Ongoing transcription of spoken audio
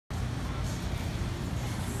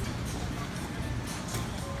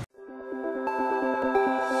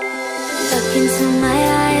into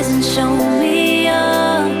my eyes and show me your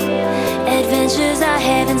adventures I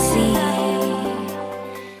haven't seen.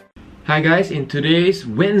 Hi guys, in today's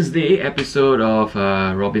Wednesday episode of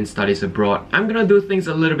Robin Studies Abroad, I'm gonna do things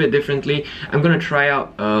a little bit differently. I'm gonna try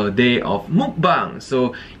out a day of mukbang.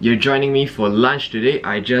 So you're joining me for lunch today.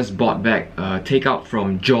 I just bought back takeout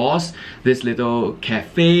from Jaws, this little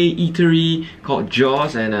cafe eatery called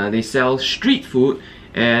Jaws, and they sell street food.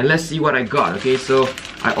 And let's see what I got. Okay, so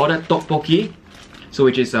I ordered tteokbokki, so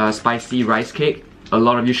which is a spicy rice cake. A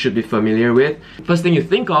lot of you should be familiar with. First thing you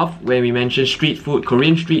think of when we mention street food,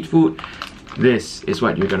 Korean street food, this is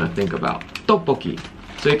what you're gonna think about. Tteokbokki.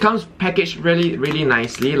 So it comes packaged really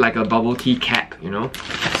nicely, like a bubble tea cap, you know,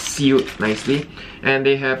 sealed nicely. And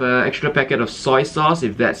they have an extra packet of soy sauce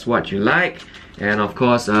if that's what you like. And of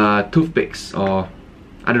course, toothpicks, or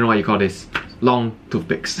I don't know what you call this, long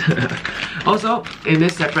toothpicks. Also, in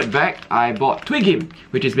this separate bag, I bought twigim,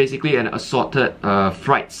 which is basically an assorted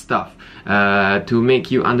fried stuff. To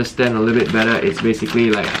make you understand a little bit better, it's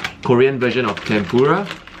basically like Korean version of tempura.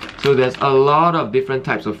 So there's a lot of different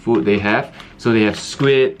types of food they have. So they have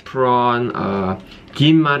squid, prawn,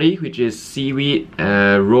 gimmari, which is seaweed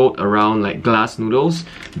rolled around like glass noodles.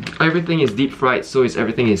 Everything is deep fried, so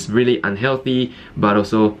everything is really unhealthy, but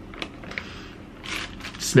also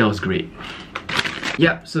smells great.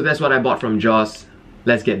 Yep, so that's what I bought from Jaws.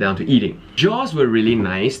 Let's get down to eating. Jaws were really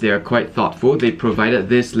nice. They are quite thoughtful. They provided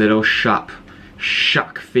this little sharp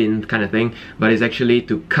shark fin kind of thing, but it's actually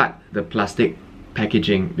to cut the plastic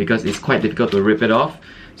packaging because it's quite difficult to rip it off.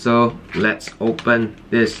 So let's open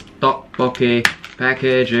this tteokbokki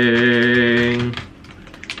packaging.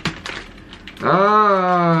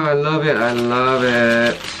 Ah, I love it, I love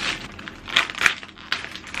it.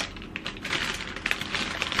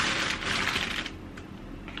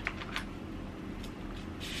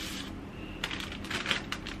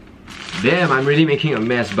 Damn, I'm really making a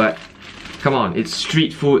mess, but come on, it's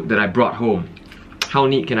street food that I brought home. How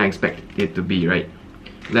neat can I expect it to be, right?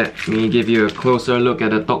 Let me give you a closer look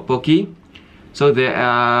at the tteokbokki. So there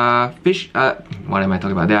are fish, what am I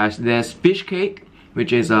talking about? There's fish cake,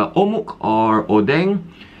 which is omuk or odeng.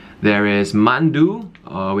 There is mandu,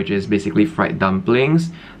 which is basically fried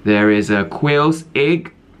dumplings. There is a quail's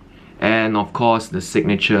egg. And of course, the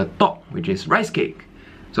signature tok, which is rice cake.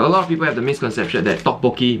 So a lot of people have the misconception that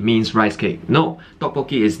tteokbokki means rice cake. No,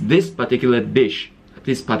 tteokbokki is this particular dish,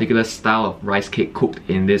 this particular style of rice cake cooked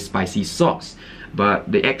in this spicy sauce. But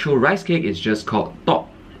the actual rice cake is just called tok.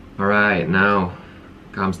 Alright, now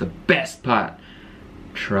comes the best part.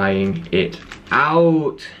 Trying it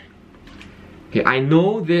out. Okay, I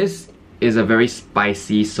know this is a very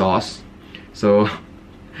spicy sauce, so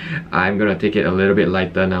I'm gonna take it a little bit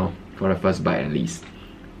lighter now for the first bite at least.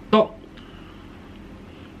 Tok.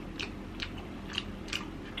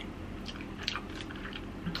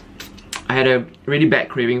 I had a really bad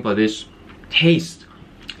craving for this taste,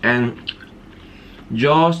 and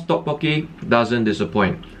Jaws tteokbokki doesn't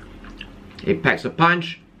disappoint. It packs a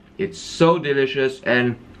punch, it's so delicious,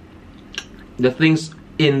 and the things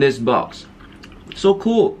in this box, so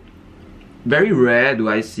cool. Very rare do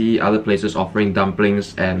I see other places offering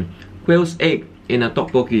dumplings and quail's egg in a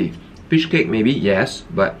tteokbokki. Fish cake maybe, yes,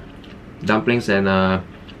 but dumplings and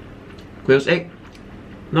quail's egg?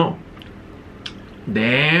 No.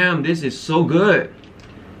 Damn, this is so good.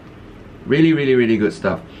 Really good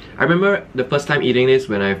stuff. I remember the first time eating this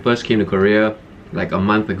when I first came to Korea, like a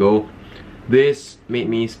month ago. This made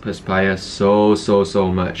me perspire so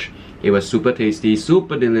much. It was super tasty,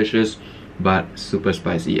 super delicious, but super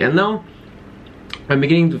spicy. And now, I'm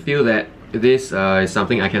beginning to feel that this is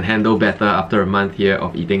something I can handle better after a month here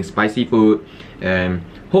of eating spicy food. And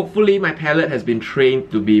hopefully my palate has been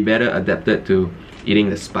trained to be better adapted to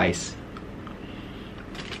eating the spice.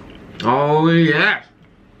 Oh yeah!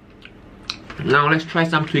 Now let's try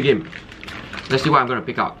some twigim. Let's see what I'm gonna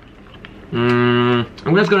pick out.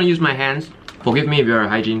 I'm just gonna use my hands. Forgive me if you're a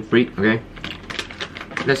hygiene freak, okay?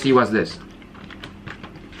 Let's see what's this.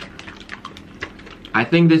 I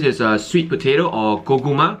think this is a sweet potato or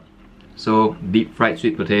goguma. So deep fried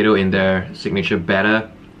sweet potato in their signature batter.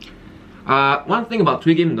 One thing about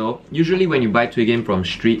twigim though, usually when you buy twigim from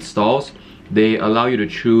street stalls, they allow you to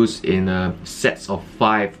choose in sets of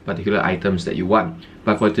 5 particular items that you want.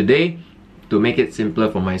 But for today, to make it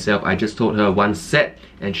simpler for myself, I just told her 1 set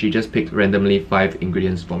and she just picked randomly 5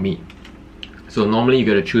 ingredients for me. So normally you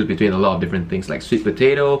gotta choose between a lot of different things like sweet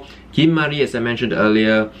potato, gimmari as I mentioned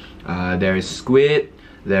earlier, there is squid,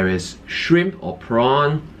 there is shrimp or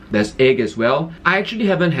prawn, there's egg as well. I actually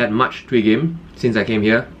haven't had much twigim since I came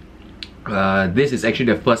here. This is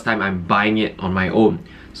actually the first time I'm buying it on my own.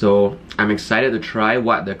 So I'm excited to try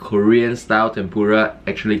what the Korean style tempura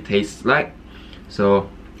actually tastes like. So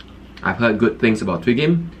I've heard good things about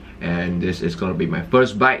Twigim, and this is gonna be my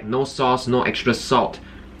first bite. No sauce, no extra salt,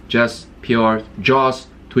 just pure Jaws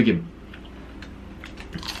Twigim.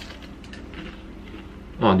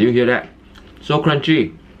 Oh, do you hear that? So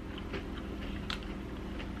crunchy.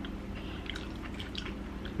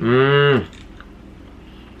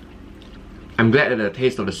 I'm glad that the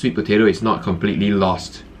taste of the sweet potato is not completely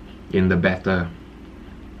lost in the batter.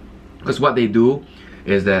 Because what they do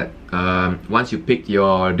is that once you pick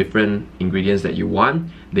your different ingredients that you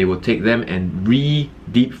want, they will take them and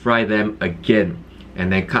re-deep fry them again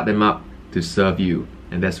and then cut them up to serve you.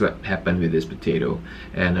 And that's what happened with this potato.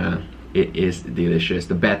 And it is delicious.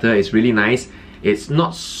 The batter is really nice. It's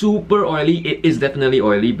not super oily. It is definitely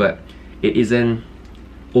oily, but it isn't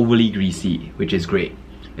overly greasy, which is great.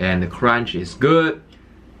 And the crunch is good.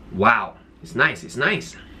 Wow, it's nice, it's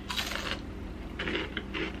nice.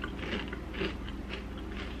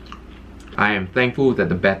 I am thankful that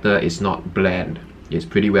the batter is not bland. It's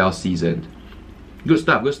pretty well seasoned. Good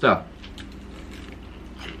stuff, good stuff.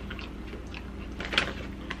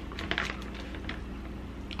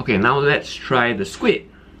 Okay, now let's try the squid.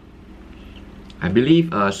 I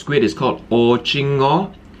believe squid is called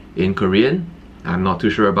ochingeo in Korean. I'm not too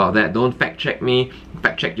sure about that. Don't fact check me.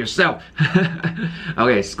 Fact check yourself.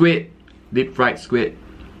 Okay, squid. Deep fried squid.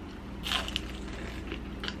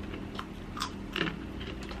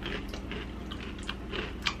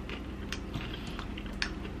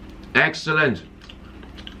 Excellent.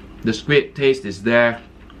 The squid taste is there.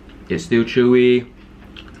 It's still chewy.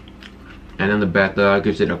 And then the batter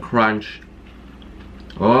gives it a crunch.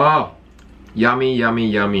 Oh, yummy, yummy,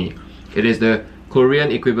 yummy. It is the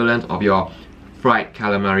Korean equivalent of your fried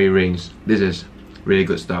calamari rings. This is really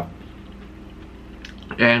good stuff.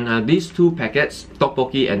 And these two packets,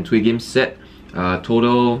 tteokbokki and Twigim set,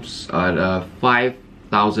 totals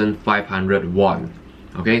 5,500 won.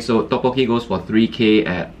 Okay, so tteokbokki goes for 3K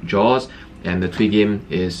at Jaws, and the Twigim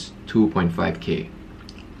is 2.5K.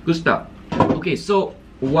 Good stuff. Okay, so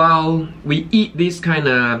while we eat this kind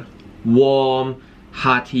of warm,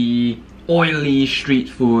 hearty, oily street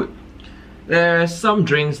food, there are some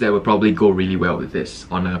drinks that would probably go really well with this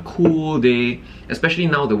on a cool day, especially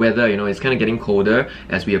now the weather, you know, it's kind of getting colder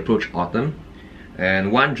as we approach autumn.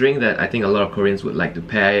 And one drink that I think a lot of Koreans would like to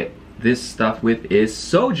pair this stuff with is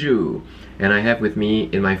soju. And I have with me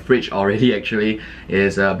in my fridge already actually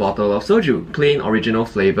is a bottle of soju, plain original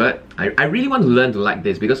flavored. I really want to learn to like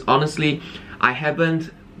this because honestly, I haven't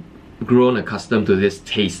grown accustomed to this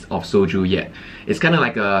taste of soju yet. It's kind of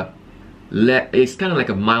like a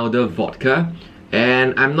milder vodka,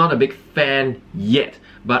 and I'm not a big fan yet,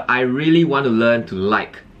 but I really want to learn to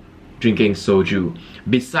like drinking soju.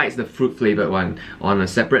 Besides the fruit flavored one, on a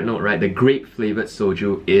separate note, right, the grape flavored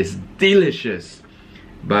soju is delicious.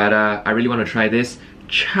 But I really want to try this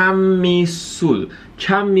chamisul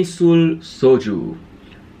soju.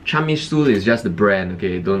 Chamisul is just the brand,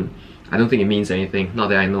 okay? I don't think it means anything, not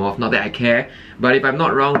that I know of, not that I care. But if I'm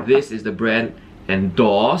not wrong, this is the brand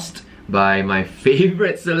endorsed by my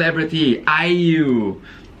favorite celebrity, IU.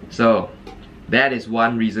 So that is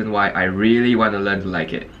one reason why I really want to learn to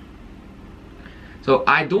like it. So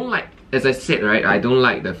I don't like, as I said, right, I don't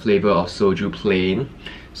like the flavor of soju plain.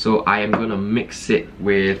 So I am gonna mix it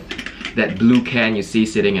with that blue can you see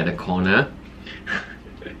sitting at the corner.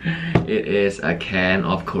 It is a can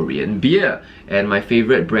of Korean beer, and my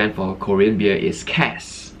favorite brand for Korean beer is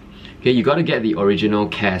Cass. Okay, you gotta get the original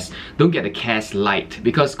Cass. Don't get the Cass Light,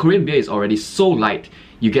 because Korean beer is already so light.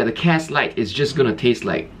 You get the Cass Light, it's just gonna taste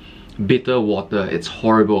like bitter water. It's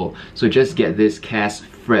horrible. So just get this Cass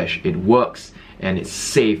Fresh. It works and it's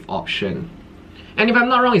safe option. And if I'm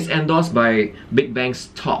not wrong, it's endorsed by Big Bang's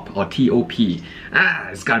Top or TOP.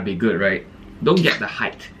 It's gotta be good, right? Don't get the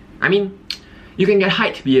height. I mean, you can get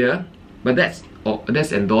height beer, but that's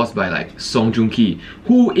endorsed by like Song Joong Ki,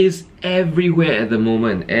 who is everywhere at the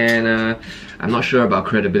moment, and I'm not sure about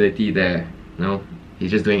credibility there. No,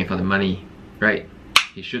 he's just doing it for the money, right?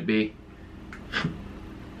 He should be.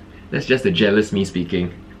 That's just a jealous me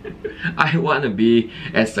speaking. I want to be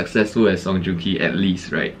as successful as Song Joong Ki at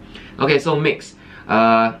least, right? Okay, so mix.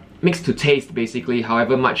 Mix to taste basically,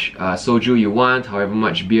 however much soju you want, however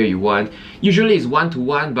much beer you want. Usually it's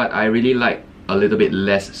 1-to-1, but I really like a little bit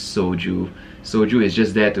less soju. Soju is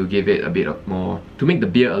just there to give it a bit of more, to make the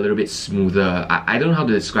beer a little bit smoother. I don't know how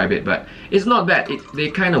to describe it, but it's not bad. They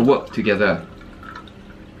kind of work together.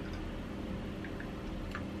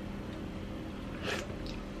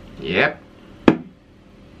 Yep.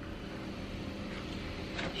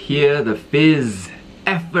 Hear the fizz,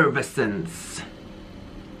 effervescence.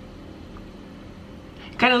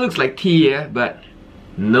 Kind of looks like tea, yeah, but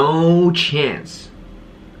no chance.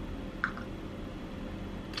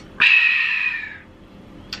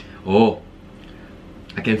 Oh,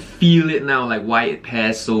 I can feel it now, like why it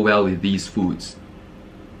pairs so well with these foods.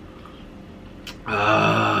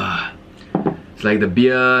 It's like the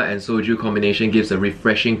beer and soju combination gives a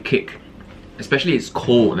refreshing kick. Especially it's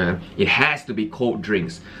cold, it has to be cold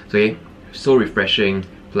drinks. So, okay, so refreshing,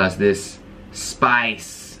 plus this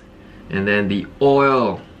spice, and then the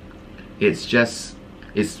oil. It's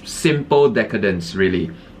simple decadence,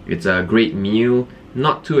 really. It's a great meal,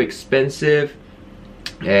 not too expensive,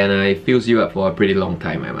 and it fills you up for a pretty long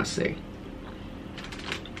time, I must say.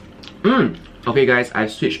 Okay guys,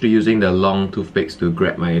 I've switched to using the long toothpicks to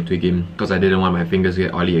grab my twigim because I didn't want my fingers to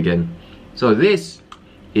get oily again. So this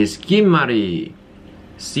is gimmari,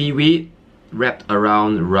 seaweed wrapped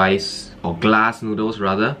around rice, or glass noodles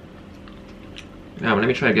rather. Now let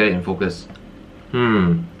me try to get it in focus.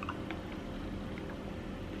 Come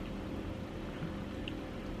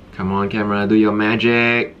on camera, do your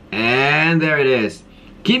magic. And there it is.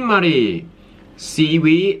 Gimmari,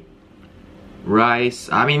 seaweed, rice,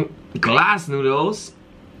 glass noodles,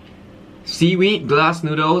 seaweed, glass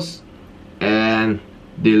noodles, and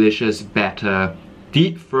delicious batter,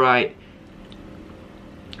 deep fried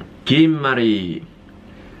gimmari.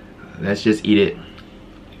 Let's just eat it.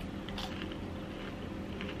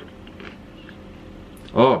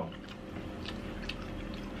 Oh,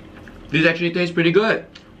 this actually tastes pretty good.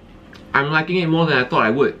 I'm liking it more than I thought I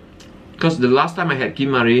would, because the last time I had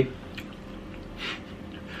gimmari,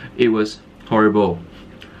 it was horrible.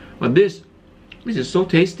 But this is so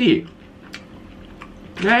tasty.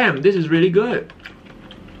 Damn, this is really good.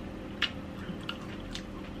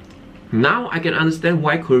 Now I can understand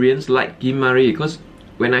why Koreans like gimmari, because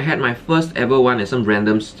when I had my first ever one at some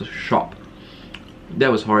random shop,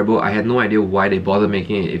 that was horrible. I had no idea why they bothered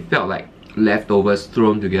making it. It felt like leftovers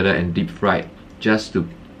thrown together and deep fried just to,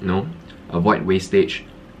 avoid wastage.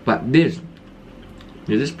 But this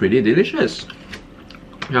is pretty delicious.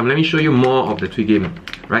 Now let me show you more of the twigim.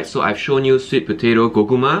 Right, so I've shown you sweet potato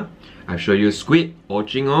goguma, I've shown you squid or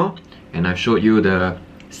jingo, and I've showed you the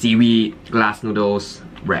seaweed glass noodles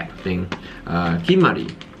wrap thing, gimmari.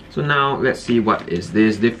 So now let's see what is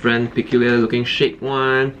this different, peculiar looking shaped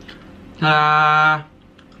one. I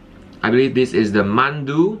believe this is the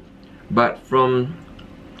mandu, but from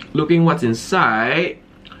looking what's inside,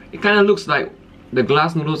 it kind of looks like the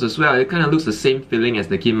glass noodles as well. It kind of looks the same filling as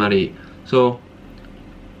the gimmari. So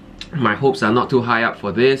my hopes are not too high up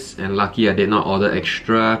for this, and lucky I did not order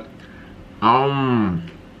extra. Oh,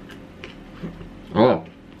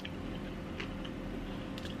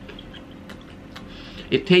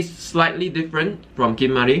 it tastes slightly different from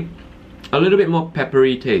gimmari, a little bit more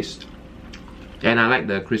peppery taste, and I like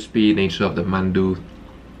the crispy nature of the mandu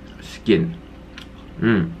skin.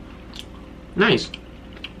 Nice,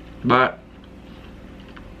 but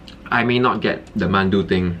I may not get the mandu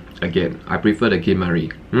thing again. I prefer the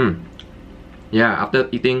gimmari. Yeah, after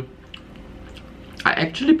eating, I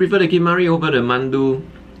actually prefer the gimmari over the mandu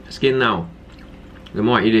skin now. The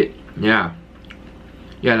more I eat it, yeah,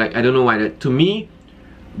 like I don't know why. To me,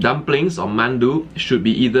 dumplings or mandu should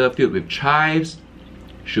be either filled with chives,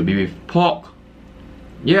 should be with pork.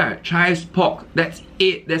 Yeah, chives, pork. That's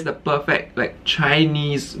it. That's the perfect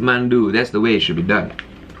Chinese mandu. That's the way it should be done.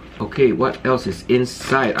 Okay, what else is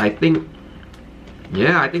inside? I think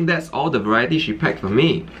that's all the variety she packed for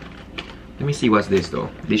me. Let me see what's this though.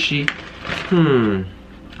 Did she?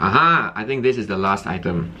 Aha! I think this is the last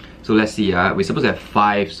item. So let's see. We're supposed to have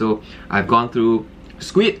 5. So I've gone through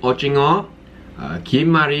squid or jingo,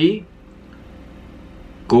 gimmari,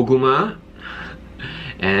 goguma,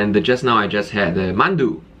 and just now I just had the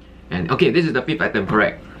mandu. And okay, this is the 5th item,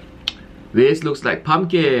 correct. This looks like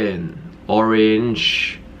pumpkin,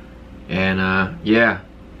 orange, and yeah,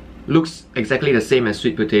 looks exactly the same as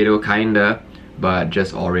sweet potato, kinda, but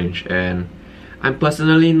just orange. And I'm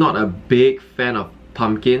personally not a big fan of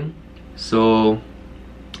pumpkin, so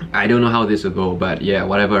I don't know how this will go, but yeah,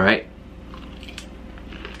 whatever, right?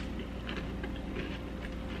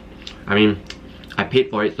 I paid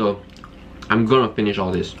for it, so I'm gonna finish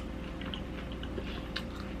all this.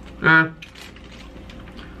 I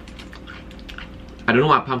don't know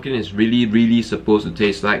what pumpkin is really supposed to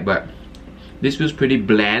taste like, but this feels pretty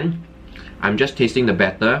bland. I'm just tasting the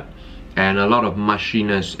batter, and a lot of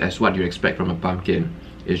mushiness as what you expect from a pumpkin.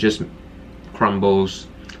 It just crumbles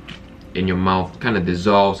in your mouth, kind of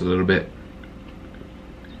dissolves a little bit.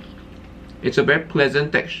 It's a very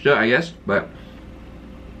pleasant texture, I guess, but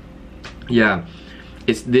yeah,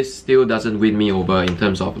 this still doesn't win me over in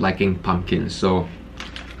terms of liking pumpkins. So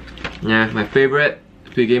yeah, my favorite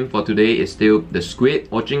pregame for today is still the squid,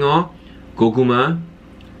 ochingo, goguma,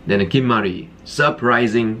 then the kimari.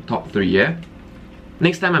 Surprising top 3, yeah?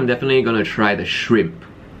 Next time I'm definitely gonna try the shrimp.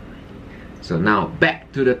 So now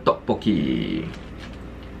back to the tteokbokki.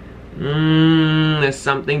 There's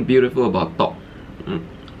something beautiful about tok.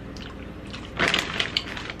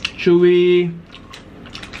 Chewy.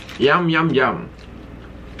 Yum yum yum.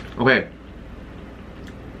 Okay.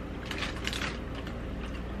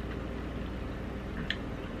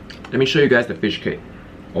 Let me show you guys the fish cake.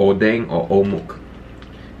 Odeng or omuk.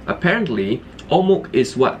 Apparently, omuk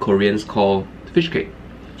is what Koreans call fish cake,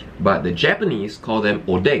 but the Japanese call them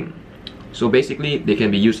odeng. So basically, they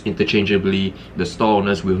can be used interchangeably. The store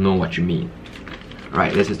owners will know what you mean.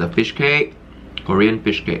 Alright, this is the fish cake, Korean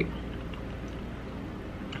fish cake.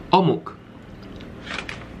 Omuk.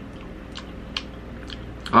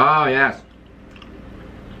 Ah, yes.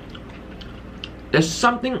 There's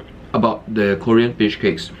something about the Korean fish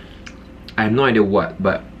cakes. I have no idea what,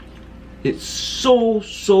 but it's so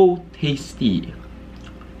tasty.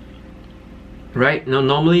 Right? Now,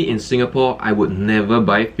 normally in Singapore, I would never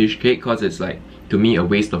buy fish cake because it's like, to me, a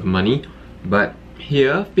waste of money. But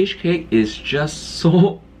here, fish cake is just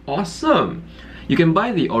so awesome. You can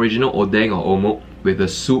buy the original odeng or omuk with the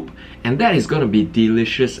soup, and that is gonna be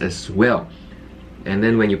delicious as well. And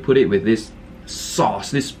then when you put it with this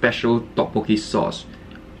sauce, this special tteokbokki sauce,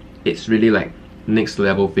 it's really like next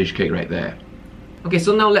level fish cake right there. Okay,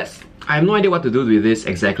 so now I have no idea what to do with this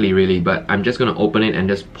exactly really, but I'm just gonna open it and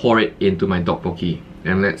just pour it into my tteokbokki.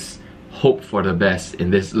 And let's hope for the best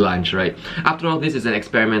in this lunch, right? After all, this is an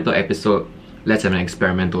experimental episode. Let's have an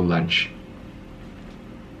experimental lunch.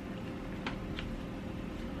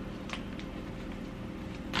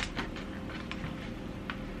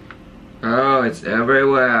 Oh, it's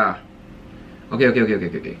everywhere.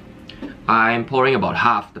 Okay. I'm pouring about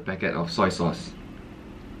half the packet of soy sauce.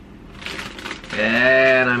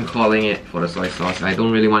 And I'm calling it for the soy sauce. I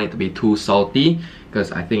don't really want it to be too salty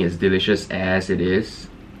because I think it's delicious as it is.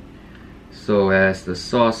 So as the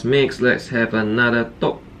sauce mix, let's have another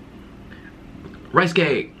rice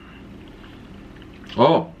cake.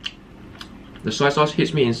 Oh, the soy sauce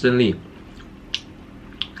hits me instantly.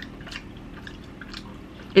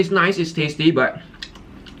 It's nice, it's tasty, but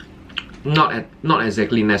not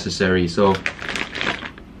exactly necessary. So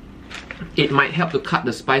it might help to cut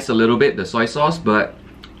the spice a little bit, the soy sauce, but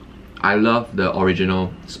I love the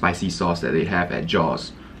original spicy sauce that they have at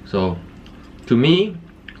Jaws. So to me,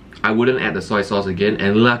 I wouldn't add the soy sauce again,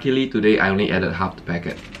 and luckily today I only added half the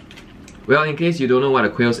packet. Well, in case you don't know what a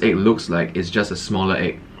quail's egg looks like, it's just a smaller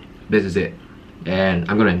egg. This is it, and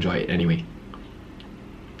I'm gonna enjoy it anyway.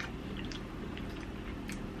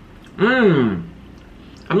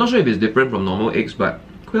 I'm not sure if it's different from normal eggs, but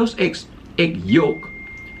quail's egg yolk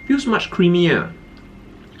feels much creamier.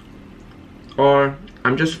 Or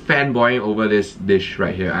I'm just fanboying over this dish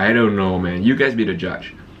right here. I don't know, man. You guys be the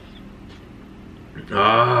judge.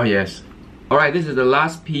 Oh, yes. Alright, this is the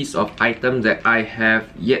last piece of item that I have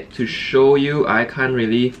yet to show you. I can't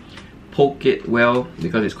really poke it well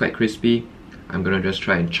because it's quite crispy. I'm gonna just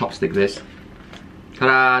try and chopstick this.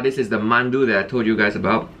 Ta-da! This is the mandu that I told you guys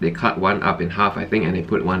about. They cut one up in half, I think, and they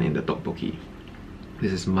put one in the tteokbokki.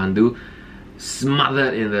 This is mandu,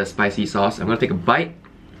 smothered in the spicy sauce. I'm gonna take a bite.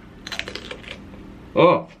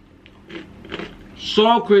 Oh!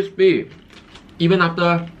 So crispy! Even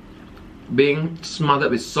after being smothered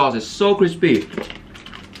with sauce, it's so crispy.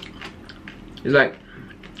 It's like,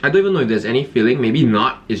 I don't even know if there's any filling, maybe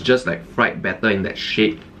not. It's just like fried batter in that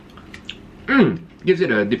shape. Gives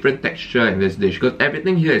it a different texture in this dish because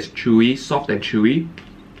everything here is chewy, soft and chewy.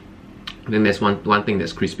 And then there's one thing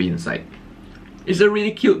that's crispy inside. It's a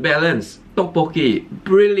really cute balance. Tteokbokki,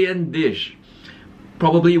 brilliant dish.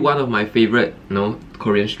 Probably one of my favorite,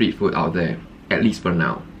 Korean street food out there, at least for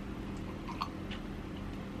now.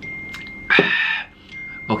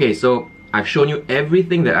 Okay, so I've shown you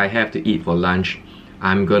everything that I have to eat for lunch.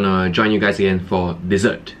 I'm gonna join you guys again for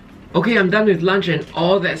dessert. Okay, I'm done with lunch and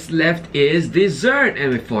all that's left is dessert.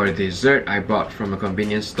 And for dessert, I bought from a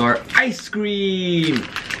convenience store ice cream.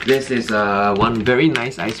 This is one very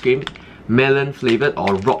nice ice cream. Melon flavored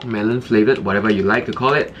or rock melon flavored, whatever you like to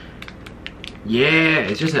call it. Yeah,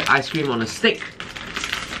 it's just an ice cream on a stick.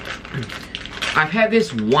 I've had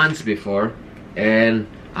this once before and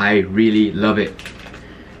I really love it.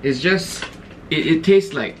 It's just, it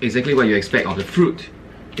tastes like exactly what you expect of the fruit.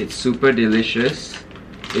 It's super delicious.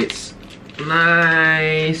 It's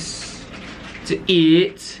nice to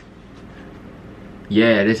eat.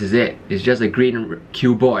 Yeah, this is it. It's just a green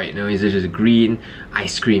cue boy. It's just a green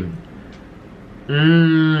ice cream.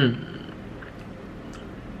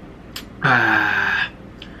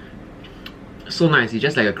 so nice. It's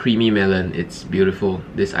just like a creamy melon. It's beautiful.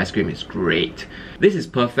 This ice cream is great. This is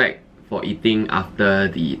perfect for eating after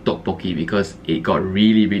the tteokbokki because it got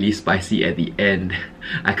really spicy at the end.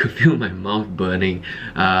 I could feel my mouth burning,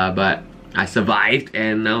 but I survived,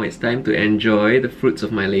 and now it's time to enjoy the fruits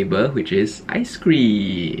of my labor, which is ice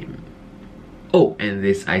cream. Oh, and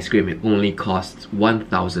this ice cream, it only costs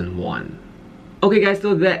 1,000 won. Okay guys,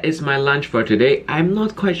 so that is my lunch for today. I'm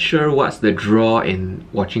not quite sure what's the draw in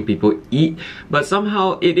watching people eat, but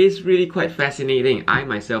somehow it is really quite fascinating. I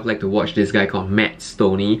myself like to watch this guy called Matt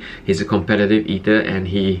Stoney. He's a competitive eater, and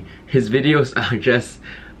his videos are just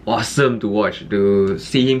awesome to watch. To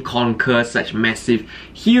see him conquer such massive,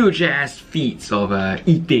 huge ass feats of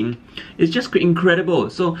eating, it's just incredible.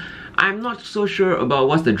 So I'm not so sure about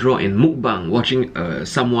what's the draw in mukbang, watching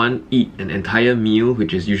someone eat an entire meal,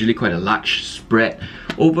 which is usually quite a large spread,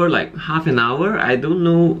 over like half an hour. I don't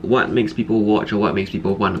know what makes people watch or what makes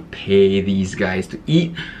people want to pay these guys to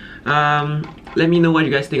eat. Let me know what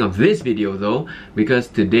you guys think of this video though, because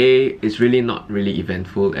today is really not really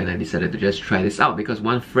eventful, and I decided to just try this out because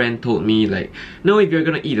one friend told me like, no, if you're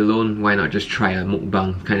gonna eat alone, why not just try a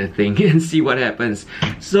mukbang kind of thing and see what happens.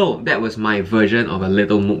 So that was my version of a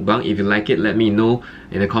little mukbang. If you like it, let me know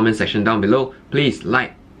in the comment section down below. Please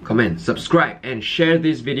like, comment, subscribe, and share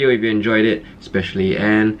this video if you enjoyed it especially,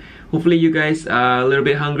 and hopefully you guys are a little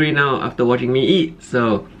bit hungry now after watching me eat.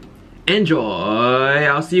 So enjoy!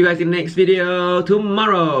 I'll see you guys in the next video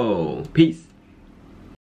tomorrow. Peace!